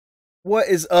What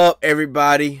is up,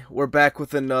 everybody? We're back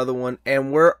with another one,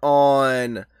 and we're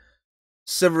on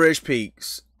Silver Ridge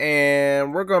Peaks,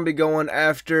 and we're going to be going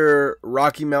after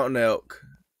Rocky Mountain elk.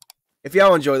 If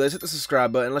y'all enjoy this, hit the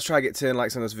subscribe button. Let's try to get 10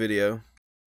 likes on this video.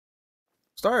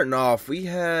 Starting off, we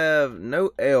have no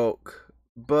elk,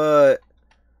 but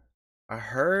I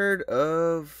heard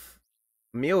of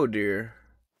mule deer,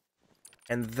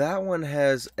 and that one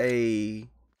has a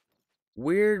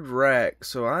weird rack,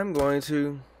 so I'm going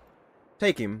to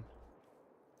take him.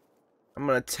 I'm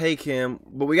gonna take him,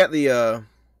 but we got the there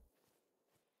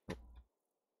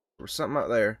was something out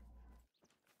there.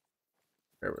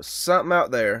 There was something out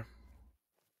there.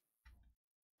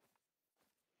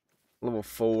 Level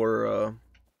 4.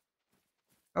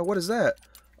 Oh, what is that?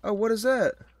 Oh, what is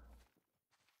that?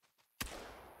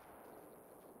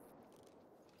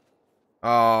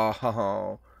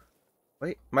 Oh,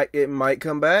 wait, it might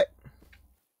come back.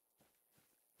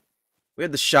 We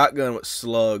had the shotgun with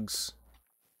slugs,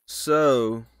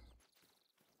 so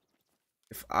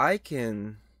if I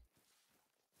can,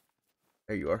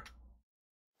 there you are.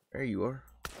 There you are.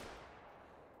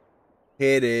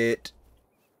 Hit it.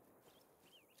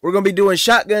 We're going to be doing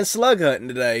shotgun slug hunting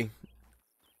today.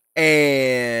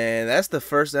 And that's the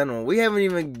first animal. We haven't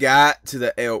even got to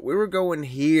the elk. We were going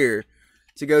here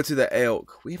to go to the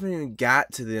elk. We haven't even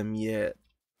got to them yet.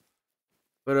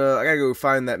 But I got to go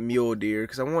find that mule deer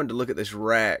because I wanted to look at this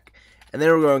rack. And then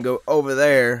we're going to go over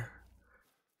there,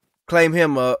 claim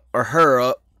him up, or her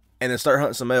up, and then start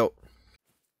hunting some elk.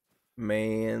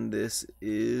 Man, this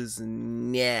is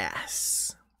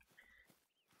nice.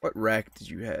 What rack did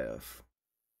you have?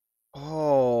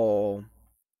 Oh,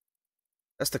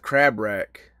 that's the crab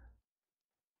rack.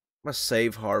 I'm gonna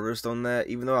save harvest on that,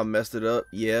 even though I messed it up.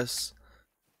 Yes,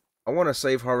 I want to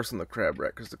save harvest on the crab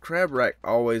rack because the crab rack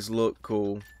always look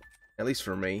cool, at least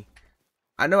for me.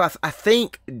 I know. I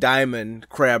think diamond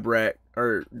crab rack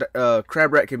or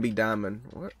crab rack can be diamond.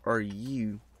 What are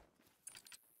you?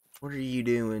 What are you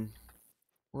doing?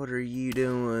 What are you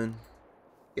doing?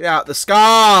 Get out the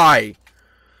sky!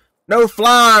 No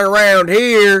flying around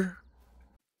here!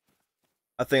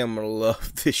 I think I'm gonna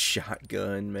love this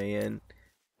shotgun, man.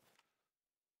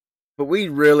 But we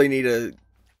really need to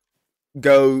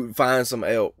go find some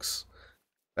elks.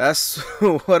 That's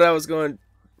what I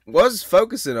was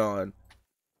focusing on.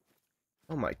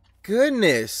 Oh my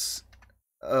goodness.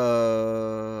 I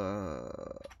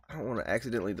don't want to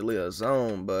accidentally delete a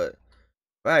zone, but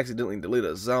if I accidentally delete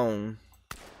a zone,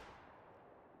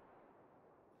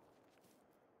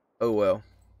 oh well.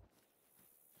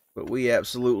 But we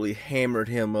absolutely hammered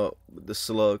him up with the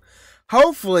slug.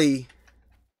 Hopefully,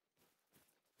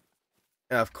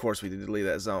 of course we did delete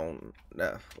that zone.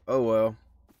 Nah, oh well.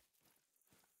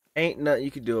 Ain't nothing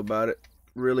you can do about it.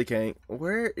 Really can't.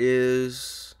 Where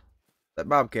is that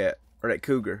bobcat? Or that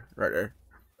cougar right there?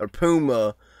 Or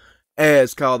puma,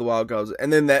 as Call of the Wild calls it.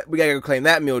 And then we gotta go claim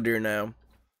that mule deer now.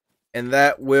 And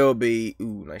that will be,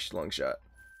 ooh, nice long shot.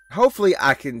 Hopefully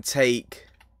I can take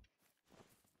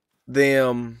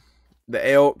them, the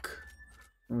elk,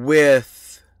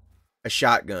 with a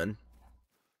shotgun.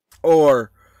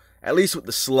 Or at least with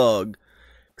the slug.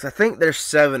 Because I think there's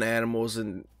 7 animals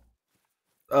and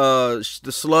the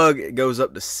slug goes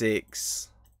up to 6.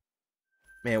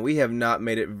 Man, we have not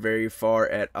made it very far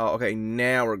at all. Okay,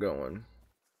 now we're going.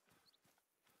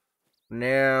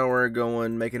 Now we're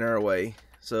going, making our way.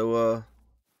 So,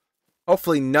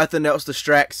 hopefully nothing else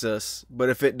distracts us. But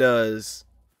if it does,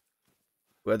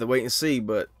 we'll have to wait and see.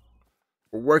 But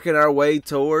we're working our way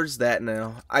towards that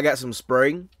now. I got some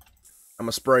spray. I'm going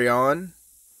to spray on.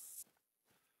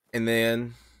 And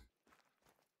then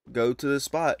go to the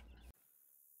spot.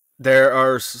 There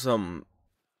are some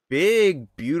big,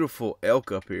 beautiful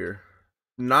elk up here.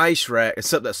 Nice rack.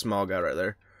 Except that small guy right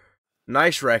there.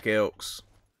 Nice rack elks.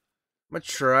 I'm going to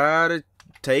try to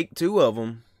take 2 of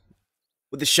them.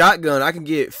 With the shotgun, I can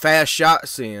get fast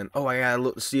shots in. Oh, I gotta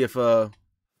look to see if,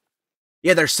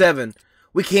 yeah, there's 7.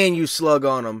 We can use slug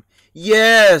on them.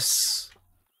 Yes!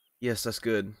 Yes, that's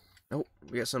good. Oh,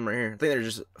 we got some right here. I think they're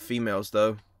just females,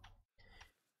 though.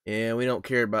 Yeah, we don't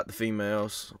care about the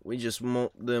females. We just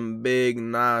want them big,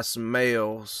 nice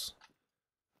males.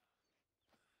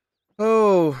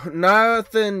 Oh,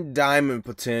 nothing diamond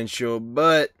potential,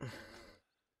 but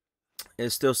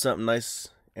it's still something nice,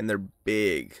 and they're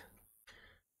big.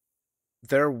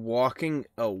 They're walking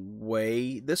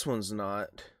away. This one's not.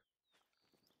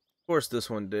 Of course this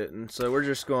one didn't. So we're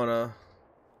just gonna...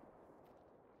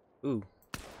 Ooh.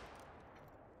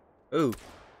 Ooh.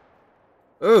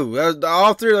 Ooh.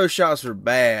 All 3 of those shots were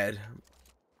bad.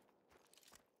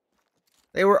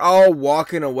 They were all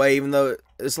walking away, even though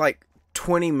it's like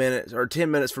 20 minutes or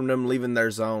 10 minutes from them leaving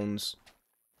their zones.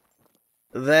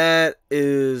 That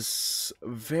is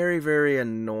very, very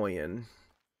annoying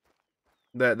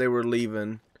that they were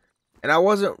leaving. And I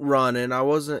wasn't running. I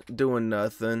wasn't doing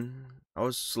nothing. I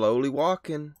was slowly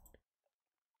walking.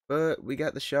 But we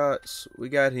got the shots. We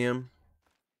got him.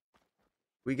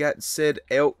 We got said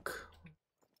elk.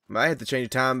 Might have to change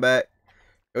the time back.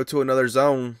 Go to another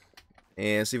zone.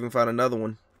 And see if we can find another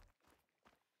one.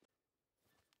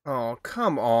 Oh,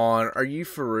 come on. Are you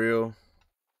for real?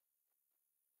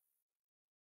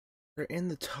 They're in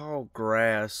the tall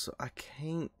grass. So I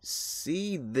can't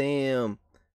see them.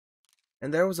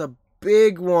 And there was a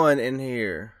big one in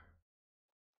here.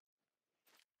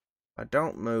 If I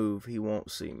don't move, he won't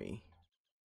see me.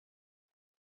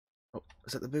 Oh,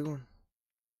 is that the big one?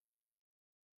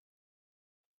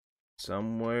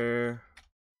 Somewhere.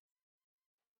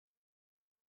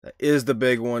 That is the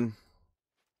big one.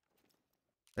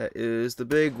 That is the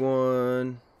big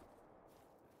one.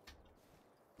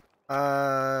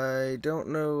 I don't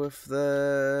know if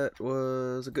that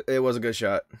was a good... It was a good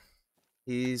shot.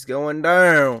 He's going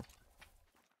down.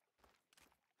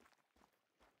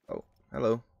 Oh,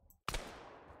 hello.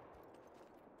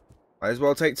 Might as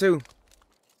well take two.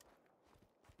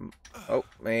 Oh,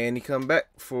 man, he come back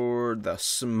for the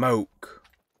smoke.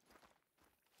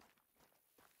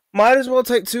 Might as well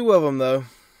take two of them, though.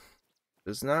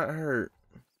 Does not hurt.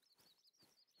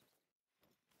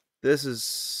 This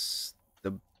is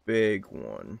the big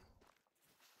one.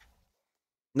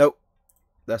 Nope.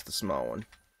 That's the small one.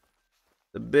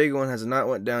 The big one has not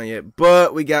went down yet,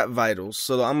 but we got vitals,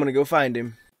 so I'm going to go find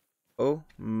him. Oh,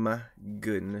 my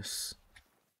goodness.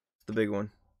 The big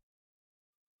one.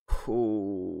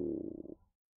 Oh,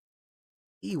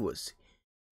 he was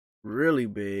really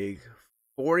big.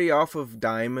 40 off of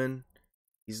diamond.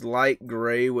 He's light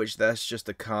gray, which that's just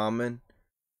a common.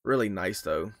 Really nice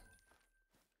though.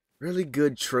 Really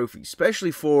good trophy,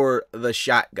 especially for the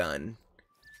shotgun.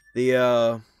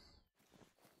 The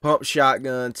pump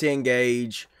shotgun, 10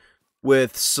 gauge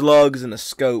with slugs and a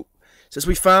scope. Since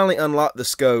we finally unlocked the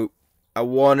scope, I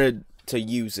wanted to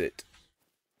use it.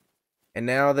 And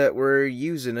now that we're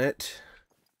using it,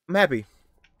 I'm happy.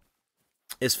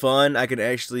 It's fun. I can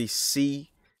actually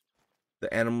see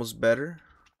the animals better.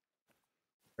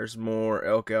 There's more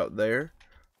elk out there.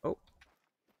 Oh.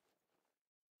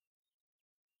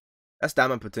 That's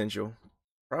diamond potential.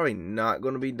 Probably not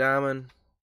going to be diamond.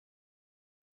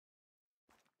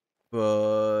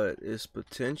 But it's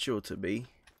potential to be.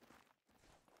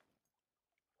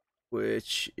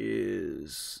 Which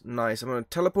is nice. I'm going to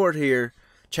teleport here.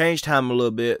 Change time a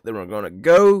little bit. Then we're going to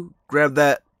go grab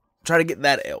that. Try to get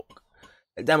that elk.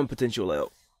 That diamond potential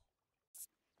elk.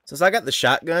 Since I got the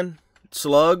shotgun,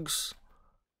 slugs,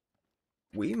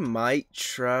 we might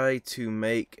try to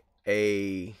make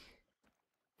a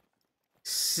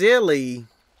silly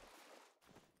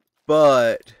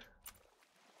but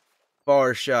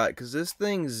far shot. Because this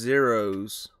thing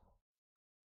zeros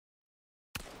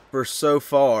for so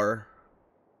far.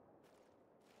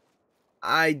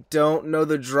 I don't know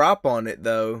the drop on it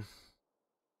though.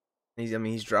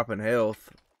 He's dropping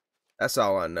health. That's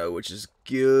all I know, which is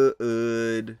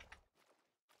good.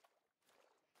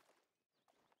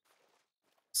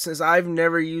 Since I've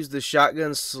never used the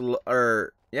shotgun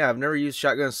I've never used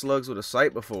shotgun slugs with a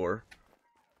sight before.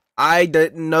 I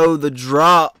didn't know the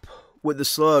drop with the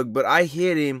slug, but I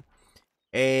hit him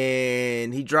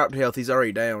and he dropped health. He's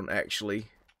already down actually.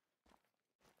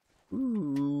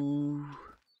 Ooh.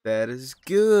 That is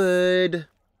good.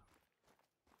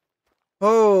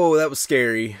 Oh, that was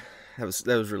scary. That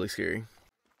was really scary.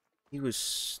 He was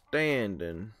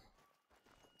standing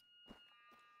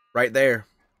right there.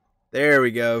 There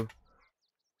we go.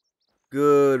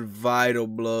 Good vital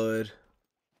blood.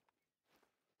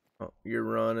 Oh, you're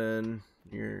running.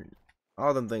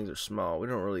 All them things are small. We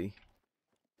don't really.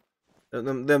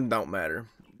 Them don't matter.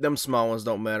 Them small ones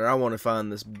don't matter. I want to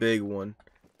find this big one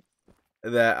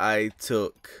that I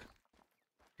took.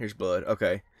 Here's blood.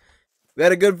 Okay. We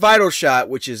had a good vital shot,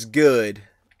 which is good.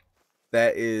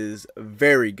 That is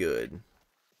very good.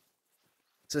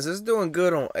 Since it's doing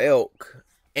good on elk,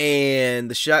 and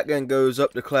the shotgun goes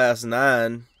up to class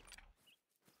 9,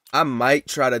 I might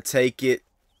try to take it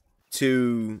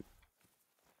to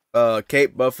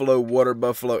Cape Buffalo, Water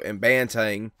Buffalo, and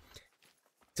Bantang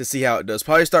to see how it does.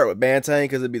 Probably start with Bantang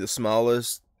because it'd be the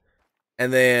smallest,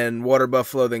 and then Water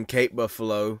Buffalo, then Cape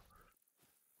Buffalo.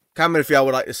 Comment if y'all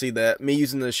would like to see that. Me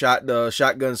using the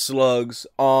shotgun slugs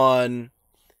on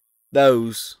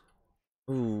those.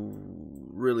 Ooh,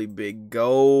 really big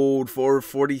gold.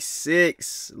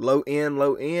 446. Low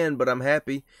end, but I'm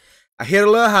happy. I hit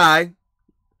a little high.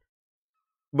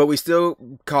 But we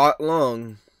still caught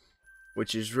lung,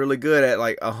 which is really good at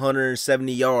like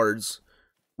 170 yards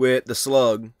with the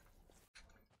slug.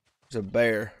 There's a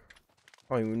bear.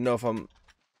 I don't even know if I'm...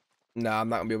 Nah, I'm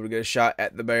not going to be able to get a shot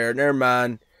at the bear. Never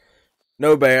mind.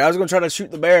 No bear. I was going to try to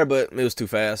shoot the bear, but it was too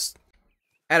fast.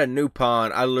 At a new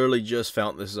pond, I literally just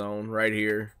found this zone right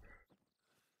here.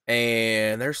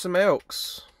 And there's some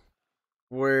elks.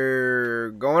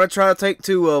 We're going to try to take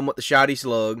two of them with the shoddy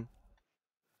slug.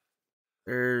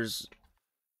 That's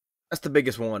the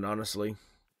biggest one, honestly,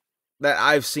 that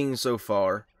I've seen so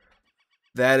far.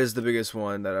 That is the biggest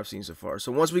one that I've seen so far.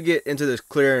 So once we get into this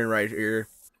clearing right here,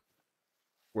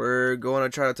 we're going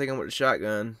to try to take them with the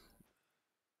shotgun.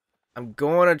 I'm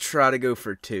going to try to go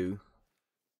for two.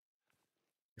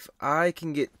 If I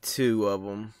can get two of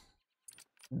them,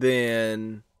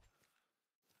 then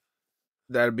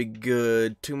that'd be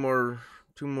good. Two more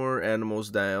animals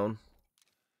down.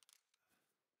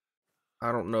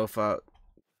 I don't know if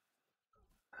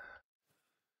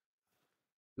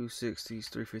 260s,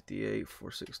 358,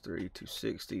 463,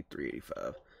 260,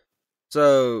 385.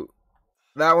 So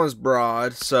that one's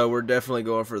broad, so we're definitely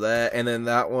going for that. And then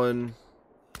that one's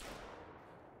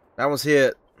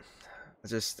hit.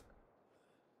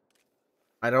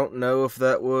 I don't know if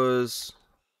that was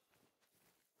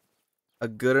a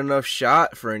good enough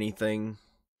shot for anything.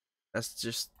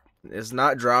 It's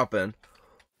not dropping.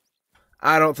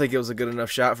 I don't think it was a good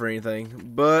enough shot for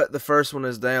anything. But the first one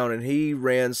is down, and he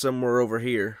ran somewhere over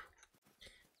here.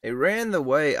 It ran the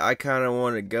way I kind of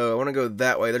want to go. I want to go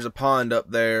that way. There's a pond up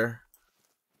there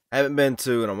I haven't been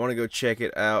to, and I want to go check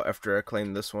it out after I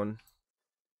claim this one.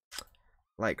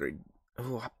 Light grade.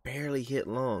 Oh, I barely hit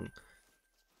long.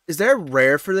 Is there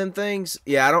rare for them things?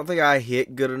 Yeah, I don't think I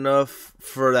hit good enough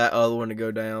for that other one to go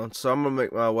down. So I'm going to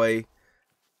make my way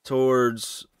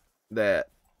towards that.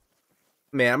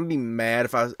 Man, I'm going to be mad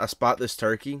if I spot this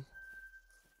turkey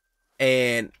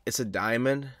and it's a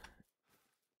diamond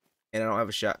and I don't have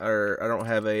a shot, or I don't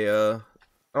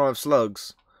have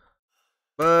slugs.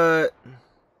 But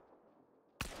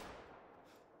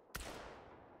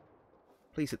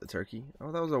please hit the turkey.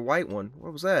 Oh, that was a white one.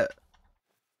 What was that?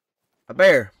 A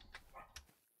bear.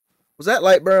 Was that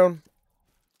light brown?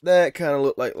 That kind of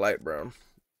looked like light brown.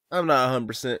 I'm not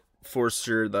 100% for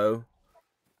sure though.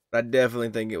 I definitely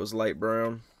think it was light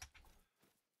brown.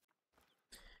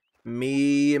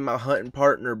 Me and my hunting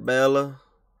partner Bella,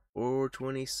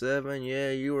 427.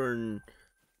 Yeah, you were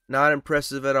not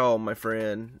impressive at all, my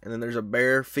friend. And then there's a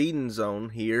bear feeding zone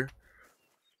here,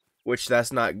 which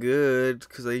that's not good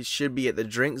because they should be at the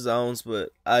drink zones.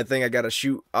 But I think I gotta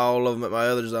shoot all of them at my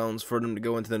other zones for them to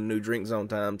go into the new drink zone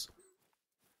times,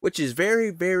 which is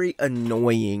very, very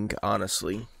annoying,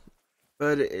 honestly.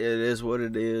 But it is what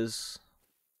it is.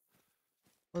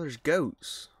 Oh, there's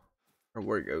goats. Or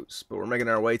were goats. But we're making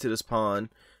our way to this pond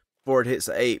before it hits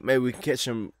the 8. Maybe we can catch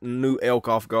some new elk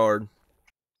off guard.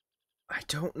 I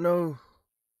don't know.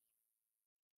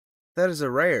 That is a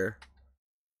rare.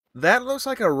 That looks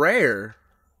like a rare.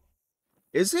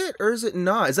 Is it or is it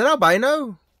not? Is that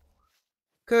albino?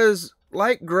 Because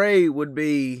light gray would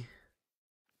be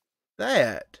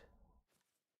that.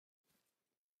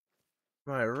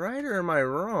 Am I right or am I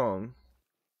wrong?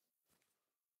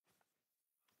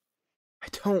 I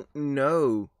don't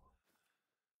know.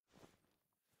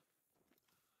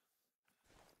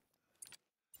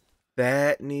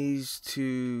 That needs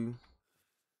to...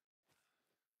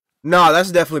 No,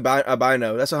 that's definitely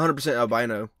albino. That's 100%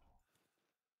 albino.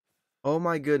 Oh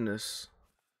my goodness.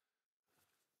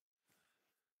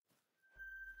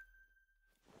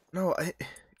 No,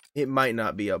 it might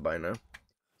not be albino.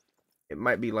 It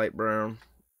might be light brown.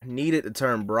 I need it to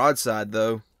turn broadside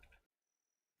though.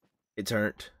 It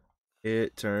turned.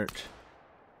 It turned.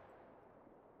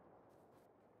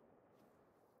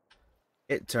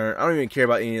 It turned. I don't even care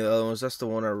about any of the other ones. That's the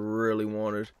one I really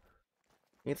wanted.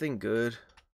 Anything good?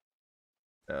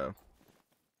 No.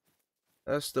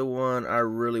 That's the one I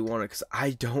really wanted because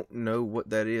I don't know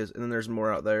what that is. And then there's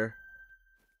more out there.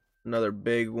 Another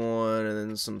big one and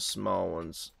then some small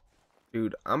ones.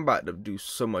 Dude, I'm about to do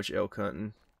so much elk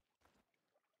hunting.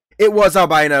 It was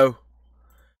albino.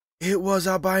 It was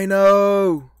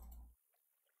albino.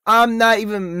 I'm not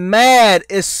even mad.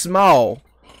 It's small.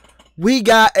 We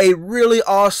got a really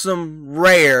awesome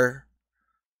rare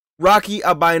Rocky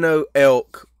albino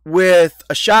elk with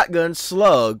a shotgun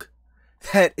slug.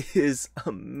 That is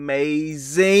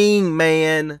amazing,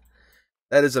 man.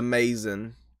 That is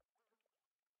amazing.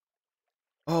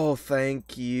 Oh,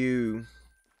 thank you.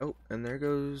 Oh, and there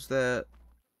goes that.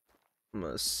 I'm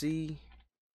gonna see.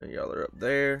 And y'all are up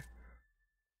there.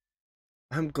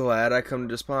 I'm glad I come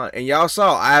to this pond. And y'all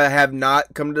saw, I have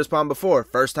not come to this pond before.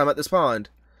 First time at this pond.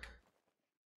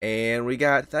 And we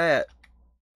got that.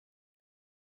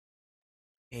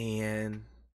 And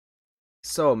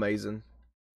so amazing.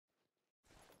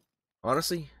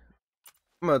 Honestly,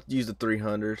 I'm going to use the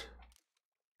 300.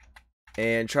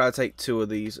 And try to take 2 of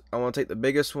these. I want to take the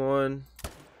biggest one.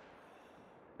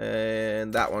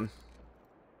 And that one.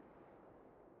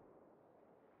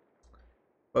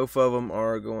 Both of them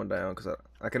are going down because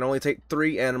I can only take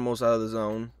 3 animals out of the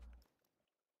zone.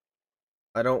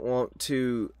 I don't want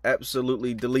to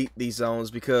absolutely delete these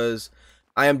zones because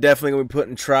I am definitely going to be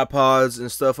putting tripods and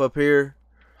stuff up here.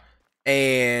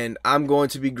 And I'm going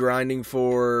to be grinding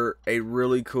for a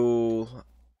really cool,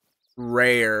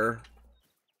 rare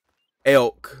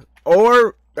elk.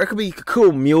 Or there could be a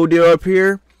cool mule deer up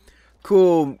here.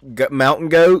 Cool mountain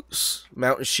goats,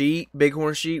 mountain sheep,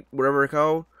 bighorn sheep, whatever they're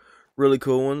called. Really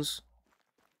cool ones.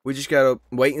 We just gotta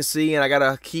wait and see, and I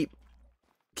gotta keeping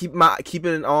my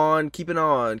eye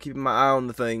on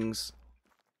the things.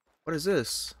 What is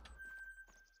this?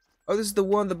 Oh, this is the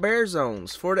one, the bear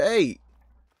zones, 4 to 8.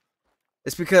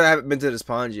 It's because I haven't been to this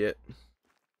pond yet.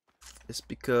 It's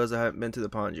because I haven't been to the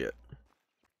pond yet.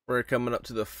 We're coming up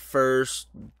to the first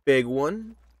big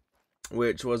one,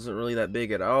 which wasn't really that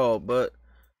big at all, but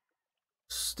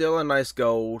still a nice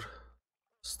gold.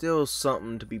 Still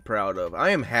something to be proud of.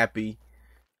 I am happy.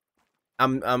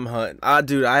 I'm hunting.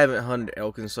 Dude, I haven't hunted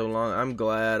elk in so long. I'm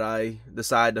glad I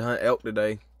decided to hunt elk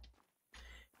today.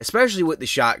 Especially with the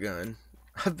shotgun.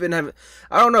 I've been having,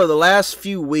 I don't know, the last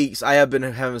few weeks I have been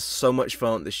having so much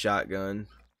fun with the shotgun.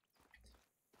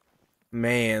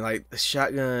 Man, like the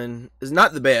shotgun is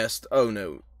not the best. Oh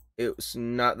no. It's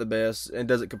not the best. It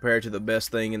doesn't compare to the best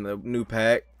thing in the new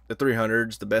pack. The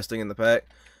 300's the best thing in the pack.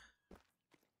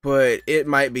 But it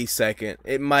might be second.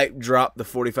 It might drop the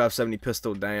 45-70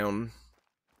 pistol down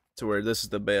to where this is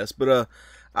the best. But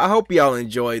I hope y'all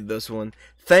enjoyed this one.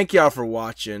 Thank y'all for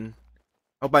watching.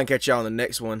 Hope I can catch y'all in the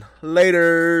next one.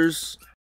 Laters.